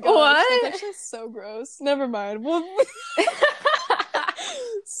 Oh my god. What? That's actually so gross. Never mind. Well,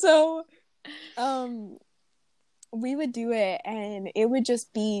 so, we would do it, and it would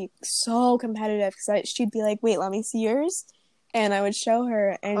just be so competitive because she'd be like, "Wait, let me see yours," and I would show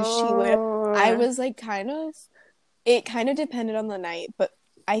her, and she would. I was like, it kind of depended on the night, but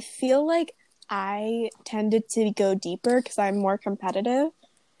I feel like I tended to go deeper because I'm more competitive,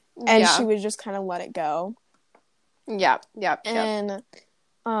 and she would just kind of let it go. Yep. And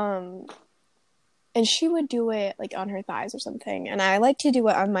she would do it like on her thighs or something, and I like to do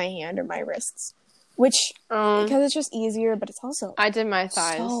it on my hand or my wrists, which because it's just easier, but it's also I did my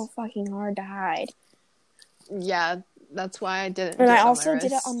thighs. So fucking hide to hide. Yeah, that's why I didn't. And I also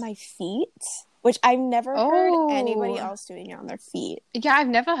did it on my feet, which I've never heard anybody else doing it on their feet. Yeah, I've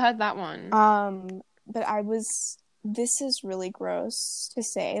never heard that one. But this is really gross to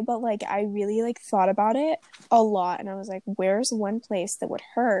say, but like I really like thought about it a lot, and I was like, where's one place that would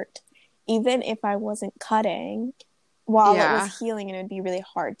hurt even if I wasn't cutting while it was healing, and it'd be really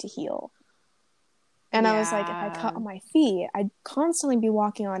hard to heal. And I was like, if I cut on my feet, I'd constantly be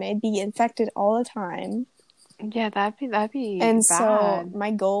walking on it, it'd be infected all the time. Yeah, that'd be and bad. So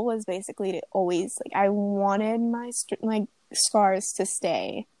my goal was basically to always like I wanted my scars to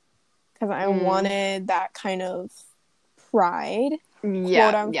stay because I wanted that kind of pride,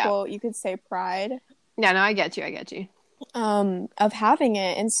 quote unquote. You could say pride. Yeah, no, I get you. Of having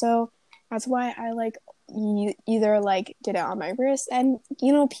it, and so that's why I like either like did it on my wrist, and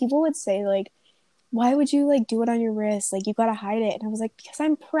you know people would say like, why would you like do it on your wrist? Like you gotta hide it. And I was like, because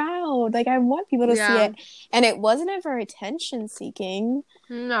I'm proud. Like I want people to see it. And it wasn't ever attention seeking.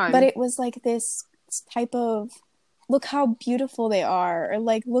 No. But it was like this type of look how beautiful they are, or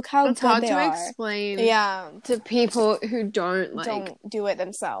like look how good they are. It's hard to explain to people who don't do it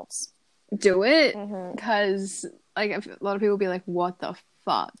themselves. Do it because like a lot of people will be like, what the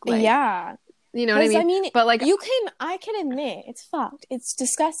fuck? Like, you know what I mean? I mean, but like I can admit it's fucked. It's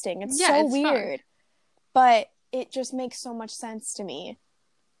disgusting. It's so weird. Fucked. But it just makes so much sense to me.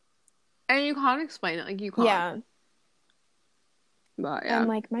 And you can't explain it. Like, you can't. Yeah. But, and,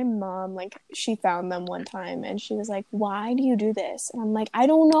 like, my mom, like, she found them one time, and she was like, why do you do this? And I'm like, I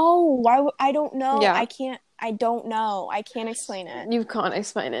don't know. Why? I don't know. Yeah. I don't know. I can't explain it. You can't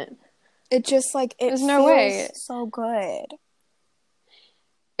explain it. It just, like, There's no way. So good.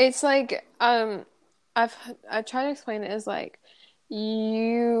 It's like, I've tried to explain it as, like,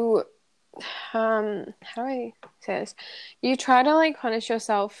 you... how do I say this? You try to like punish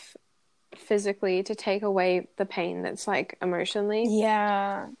yourself physically to take away the pain that's like emotionally.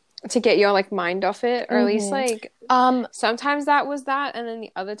 Yeah. To get your like mind off it, or at least like sometimes that was that, and then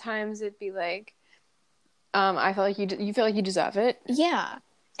the other times it'd be like I feel like you feel like you deserve it. Yeah.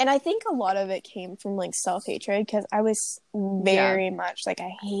 And I think a lot of it came from like self-hatred because I was very much like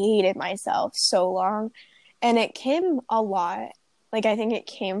I hated myself so long, and it came a lot. Like, I think it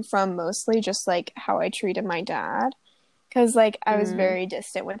came from mostly just, like, how I treated my dad. Because, like, I was very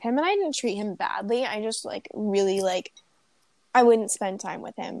distant with him. And I didn't treat him badly. I just, like, really, like, I wouldn't spend time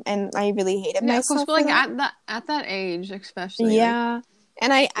with him. And I really hated myself. Of course, but, like, at that age, especially. Yeah. Like,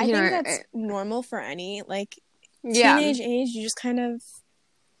 and I think that's normal for any, like, teenage age. You just kind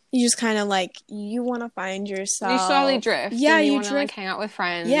of, like, you want to find yourself. You slowly drift. Yeah, you want to, like, hang out with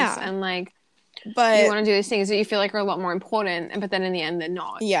friends. Yeah. And, like... But you want to do these things that you feel like are a lot more important, but then in the end they're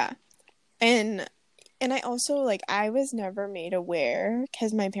not. Yeah. And I also, like, I was never made aware,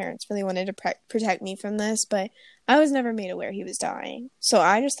 because my parents really wanted to protect me from this, but I was never made aware he was dying. So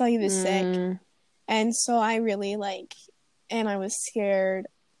I just thought he was sick. And so I really, like, and I was scared,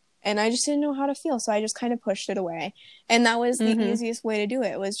 and I just didn't know how to feel, so I just kind of pushed it away. And that was the easiest way to do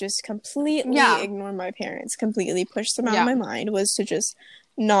it, was just completely ignore my parents, completely push them out of my mind, was to just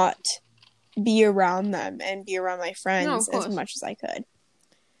not... be around them and be around my friends as much as I could.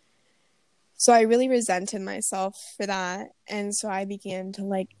 So I really resented myself for that, and so I began to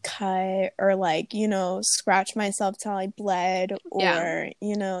like cut or like, you know, scratch myself till I bled, or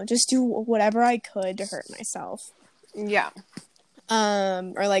you know, just do whatever I could to hurt myself. Yeah.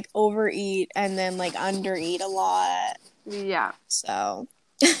 Or like overeat and then like undereat a lot. Yeah. So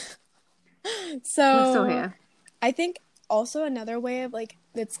We're still so here. I think also another way of like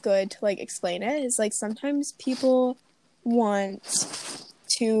that's good to like explain it is like sometimes people want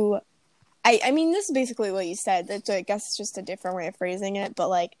to I mean this is basically what you said. That I guess it's just a different way of phrasing it, but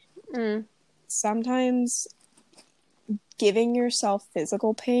like sometimes giving yourself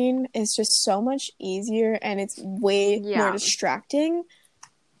physical pain is just so much easier and it's way more distracting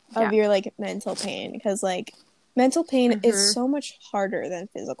of your like mental pain because like mental pain is so much harder than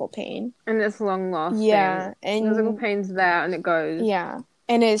physical pain and it's long lasting. Yeah, and physical pain's there and it goes. Yeah,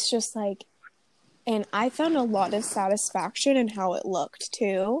 and it's just like, and I found a lot of satisfaction in how it looked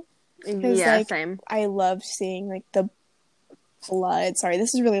too because like same. I loved seeing like the blood. Sorry,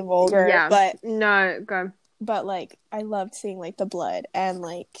 this is really vulgar, but no, go. But like I loved seeing like the blood and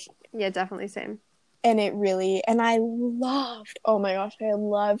like definitely same. And it really and I loved. Oh my gosh, I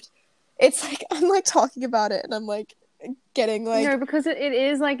loved. It's like I'm like talking about it and I'm like getting like no because it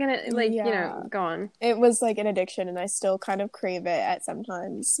is like an like you know go on. It was like an addiction and I still kind of crave it at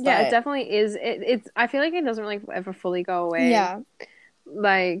sometimes. Yeah, it definitely is. It's I feel like it doesn't like ever fully go away. Yeah,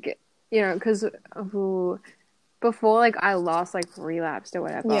 like you know because before like I lost like relapsed or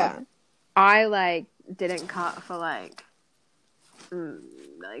whatever. Yeah, I like didn't cut for like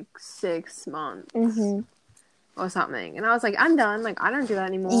 6 months or something, and I was like, I'm done. Like I don't do that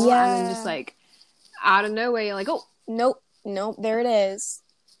anymore. Yeah, and then just like out of nowhere, you're like, oh, nope, there it is.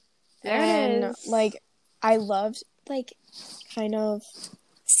 It is. Like I loved like kind of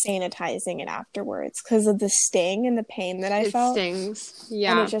sanitizing it afterwards because of the sting and the pain that I felt. It stings,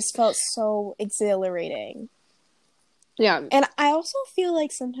 yeah, and it just felt so exhilarating. Yeah, and I also feel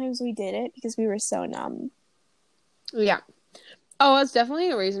like sometimes we did it because we were so numb. Yeah. Oh, that's definitely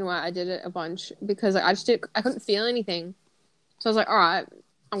a reason why I did it a bunch because like, I couldn't feel anything, so I was like, all right,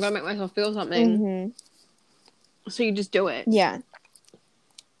 I'm gonna make myself feel something. So you just do it. Yeah.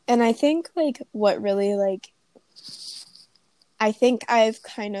 And I think like what really like I think I've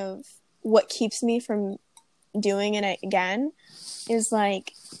kind of what keeps me from doing it again is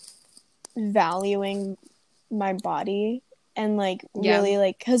like valuing my body and like really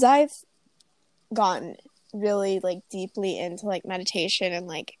like because I've gotten really like deeply into like meditation and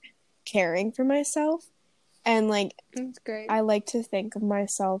like caring for myself and like that's great. I like to think of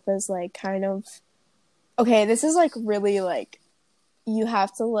myself as like kind of okay, this is like really like you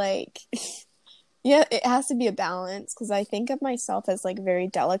have to like yeah, it has to be a balance because I think of myself as like very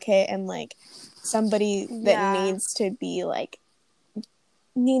delicate and like somebody that needs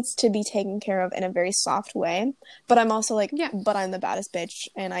to be taken care of in a very soft way. But I'm also like, but I'm the baddest bitch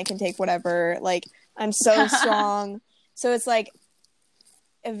and I can take whatever. Like I'm so strong. So it's like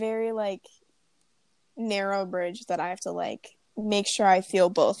a very like narrow bridge that I have to like make sure I feel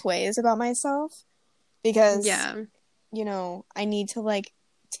both ways about myself because you know, I need to like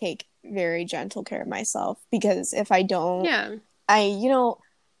take very gentle care of myself because if I don't, you know,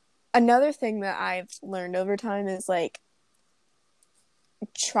 another thing that I've learned over time is like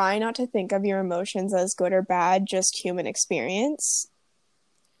try not to think of your emotions as good or bad, just human experience.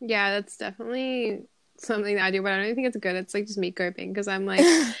 Yeah, that's definitely something that I do, but I don't think it's good. It's like just me coping because I'm like,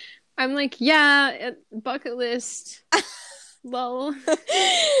 yeah, bucket list, lol.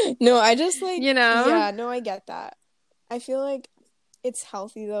 No, I just like, you know, yeah, no, I get that. I feel like it's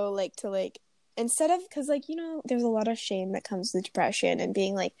healthy though, like to like instead of because like you know, there's a lot of shame that comes with depression and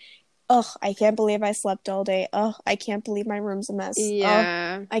being like, ugh, I can't believe I slept all day. Ugh, I can't believe my room's a mess.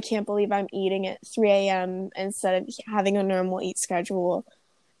 Yeah. Ugh, I can't believe I'm eating at 3 a.m. instead of having a normal eat schedule.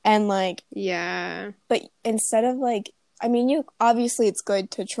 And like, yeah. But instead of like, I mean, you obviously it's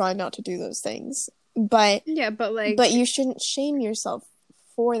good to try not to do those things, but but you shouldn't shame yourself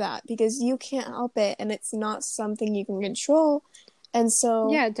for that because you can't help it and it's not something you can control. And so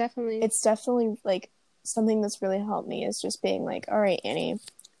yeah, definitely, it's definitely like something that's really helped me is just being like, all right, Annie,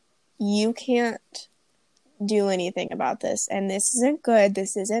 you can't do anything about this, and this isn't good.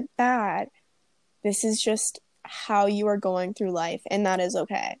 This isn't bad. This is just how you are going through life, and that is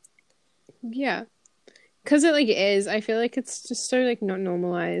okay. Yeah, because it like is. I feel like it's just so like not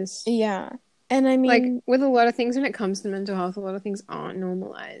normalized. Yeah, and I mean, like with a lot of things when it comes to mental health, a lot of things aren't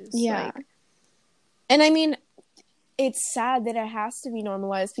normalized. Yeah, and I mean, it's sad that it has to be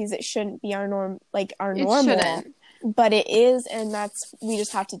normalized because it shouldn't be our norm, like our normal. Shouldn't. But it is, and that's we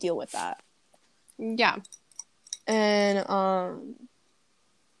just have to deal with that. Yeah. And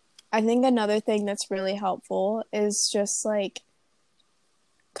I think another thing that's really helpful is just like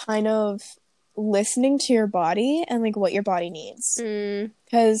kind of listening to your body and like what your body needs.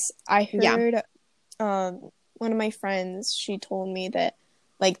 Because I heard one of my friends, she told me that,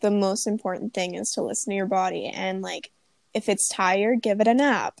 like, the most important thing is to listen to your body. And, like, if it's tired, give it a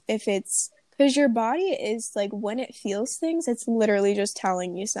nap. If it's, because your body is, like, when it feels things, it's literally just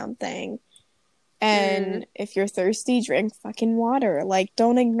telling you something. And if you're thirsty, drink fucking water. Like,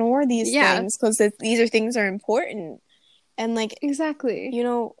 don't ignore these things, because these are things that are important. And, like, exactly, you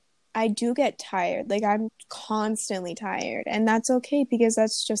know, I do get tired. Like, I'm constantly tired. And that's okay, because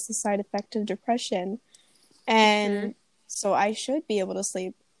that's just a side effect of depression. And so I should be able to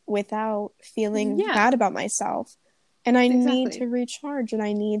sleep without feeling bad about myself. And I need to recharge, and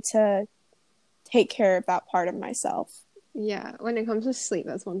I need to take care of that part of myself. Yeah, when it comes to sleep,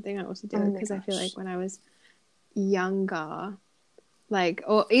 that's one thing I also do, because I feel like when I was younger, like,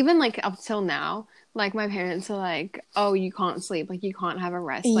 or even like up till now, like my parents are like, oh, you can't sleep, like you can't have a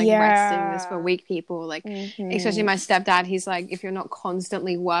rest, like resting is for weak people, like especially my stepdad, he's like, if you're not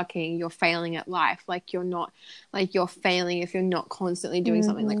constantly working, you're failing at life, like you're not, like you're failing if you're not constantly doing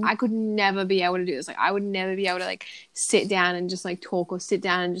something. Like I could never be able to do this. Like I would never be able to like sit down and just like talk, or sit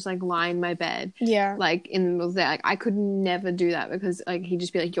down and just like lie in my bed like in the middle of the day. Like I could never do that, because like he'd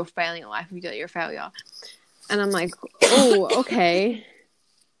just be like, you're failing at life if you do that, you're a failure. And I'm like, oh, okay.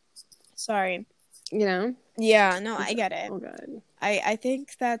 Sorry. You know? Yeah, no, I get it. Oh, God. I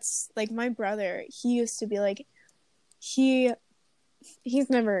think that's, like, my brother, he used to be like, he's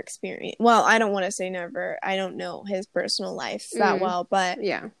never experienced, well, I don't want to say never, I don't know his personal life that well, but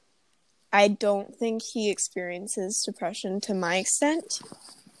I don't think he experiences depression to my extent.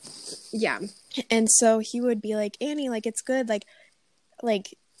 Yeah. And so he would be like, Annie, like, it's good,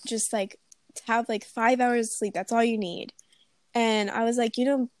 like, just, like, to have, like, 5 hours of sleep, that's all you need. And I was like, you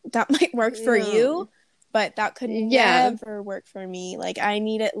know, that might work for you, but that could never work for me. Like, I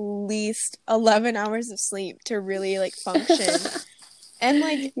need at least 11 hours of sleep to really, like, function. And,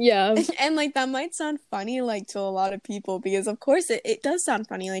 like, and, like, that might sound funny, like, to a lot of people, because, of course, it does sound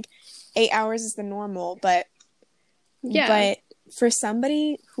funny. Like, 8 hours is the normal, but for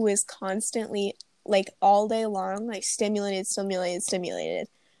somebody who is constantly, like, all day long, like, stimulated,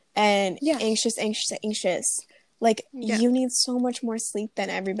 and anxious, like, you need so much more sleep than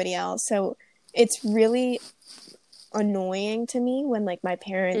everybody else. So it's really annoying to me when, like, my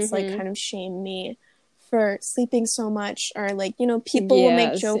parents, like, kind of shame me for sleeping so much. Or, like, you know, people will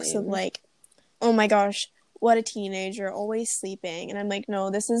make jokes of, like, oh my gosh, what a teenager, always sleeping. And I'm like,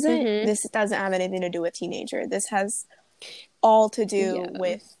 no, this doesn't have anything to do with teenager. This has all to do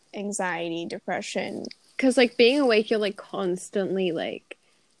with anxiety, depression. Because, like, being awake, you're, like, constantly, like...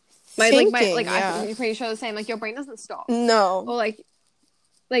 I'm pretty sure the same. Like, your brain doesn't stop. No. Or, like,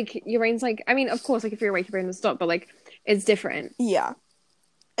 your brain's, like... I mean, of course, like, if you're awake, your brain doesn't stop. But, like, it's different. Yeah.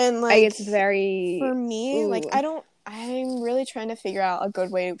 And, like... it's very... For me, like, I'm really trying to figure out a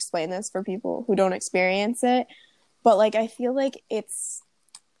good way to explain this for people who don't experience it. But, like, I feel like it's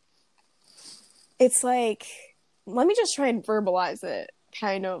like... Let me just try and verbalize it,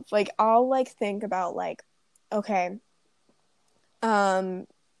 kind of. Like, I'll, like, think about, like, okay...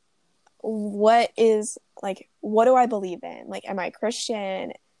 what do I believe in? Like, am I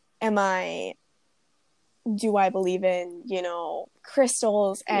Christian? Do I believe in, you know,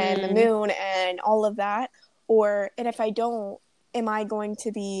 crystals and the moon and all of that? And if I don't, am I going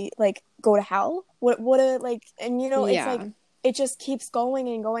to be, like, go to hell? And, you know, it's like, it just keeps going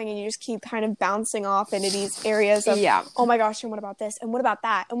and going, and you just keep kind of bouncing off into these areas of, oh my gosh, and what about this? And what about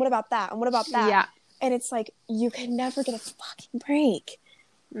that? And what about that? And what about that? Yeah. And it's like, you can never get a fucking break.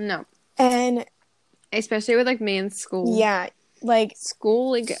 No. And especially with, like, me in school. Yeah. Like,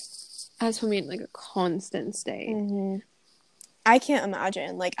 school, like, has for me, like, a constant state. I can't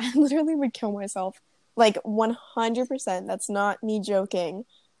imagine. Like, I literally would kill myself. Like, 100%. That's not me joking.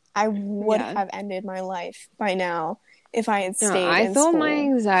 I would have ended my life by now if I had stayed in school. My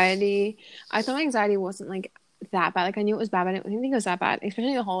anxiety wasn't, like, that bad. Like, I knew it was bad, but I didn't think it was that bad,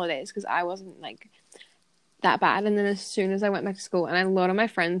 especially the holidays, because I wasn't, like, that bad. And then as soon as I went back to school, and a lot of my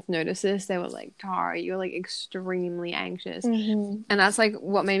friends noticed this, they were like, Tara, you're, like, extremely anxious. And that's, like,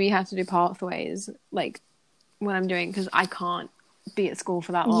 what made me have to do pathways, like, when I'm doing, because I can't be at school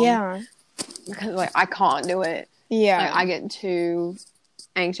for that long. Because, like, I can't do it. Like, I get too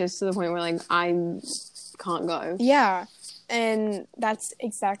anxious to the point where, like, I can't go. And that's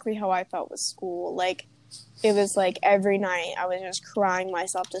exactly how I felt with school. Like, it was like every night I was just crying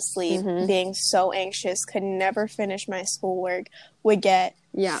myself to sleep, being so anxious, could never finish my schoolwork, would get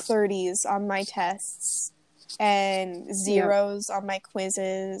 30s on my tests and zeros on my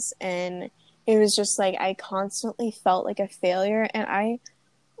quizzes. And it was just like, I constantly felt like a failure. And I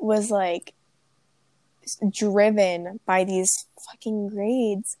was, like, driven by these fucking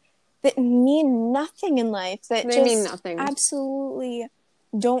grades. that mean nothing in life, that They just mean nothing. absolutely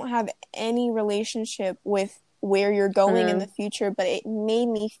don't have any relationship with where you're going in the future, but it made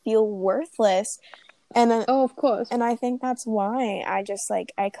me feel worthless. And oh, of course. And I think that's why I just,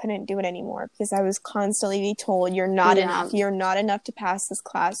 like, I couldn't do it anymore, because I was constantly being told, you're not enough. You're not enough to pass this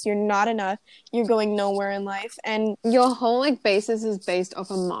class. You're not enough. You're going nowhere in life. And your whole, like, basis is based off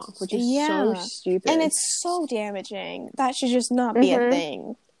a mark, which is so stupid. And it's so damaging. That should just not be a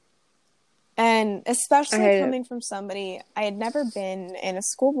thing. And especially coming from somebody, I had never been in a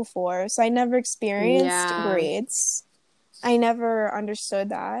school before, so I never experienced grades. I never understood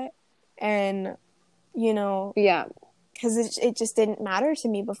that. And, you know, because it just didn't matter to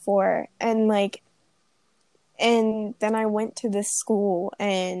me before. And, like, and then I went to this school,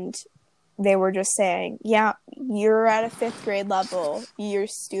 and they were just saying, yeah, you're at a 5th grade level. You're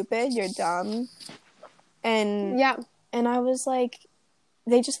stupid. You're dumb. And, and I was like,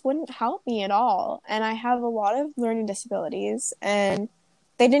 they just wouldn't help me at all. And I have a lot of learning disabilities, and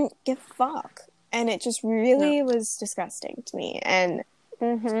they didn't give a fuck. And it just really was disgusting to me. And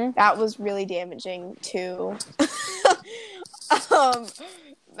that was really damaging too.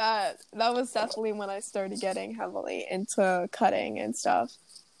 That was definitely when I started getting heavily into cutting and stuff.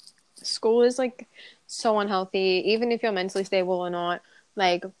 School is, like, so unhealthy, even if you're mentally stable or not.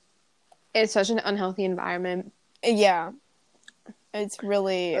 Like, it's such an unhealthy environment. Yeah. It's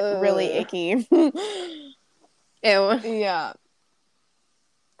really, really icky. Ew. Yeah.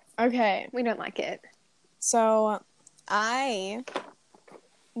 Okay. We don't like it. So, I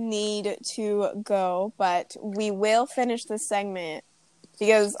need to go, but we will finish this segment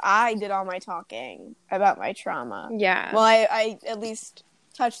because I did all my talking about my trauma. Yeah. Well, I at least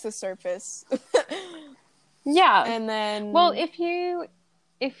touched the surface. Yeah. And then... Well, if you...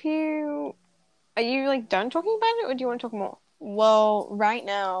 Are you, like, done talking about it, or do you want to talk more? Well, right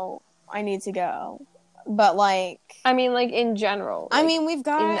now, I need to go. But, like... I mean, like, in general. Like, I mean, we've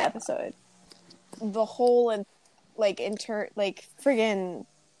got... in the episode. The whole, friggin'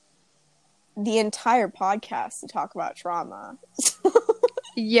 the entire podcast to talk about trauma.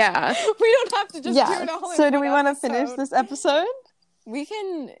 Yeah. We don't have to just do it all in So do we want to finish this episode? We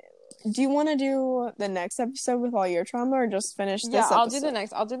can... Do you want to do the next episode with all your trauma, or just finish this episode? I'll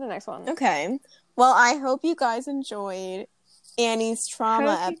do the next one. Okay. Well, I hope you guys enjoyed Annie's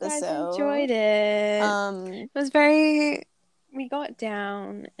trauma episode. You guys enjoyed it. It was very... We got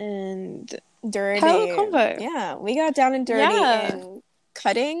down and... dirty. Had a convo. Yeah, we got down and dirty in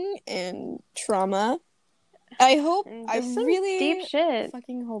cutting and trauma. I hope... I really... deep shit.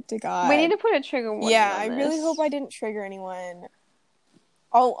 Fucking hope to God. We need to put a trigger warning I on really this. hope I didn't trigger anyone.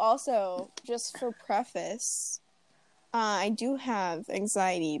 Oh, also, just for preface, I do have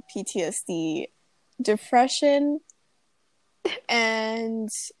anxiety, PTSD, depression, and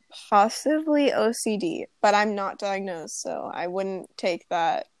possibly OCD, but I'm not diagnosed, so I wouldn't take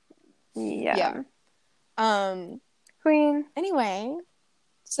that. Yeah. Queen. Anyway,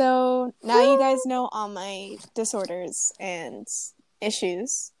 so now you guys know all my disorders and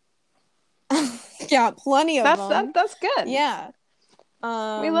issues. Yeah, plenty of them. That's good. Yeah.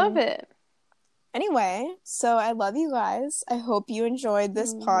 We love it. Anyway, so I love you guys. I hope you enjoyed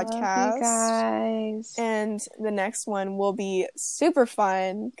this podcast. Love you guys. And the next one will be super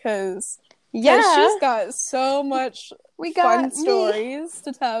fun because she's got so much fun stories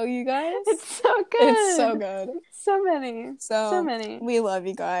to tell you guys. It's so good. It's so good. So many. So many. We love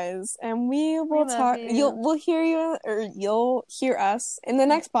you guys, and we will talk. You'll hear us in the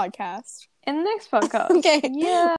next podcast. In the next podcast. Okay. Yeah.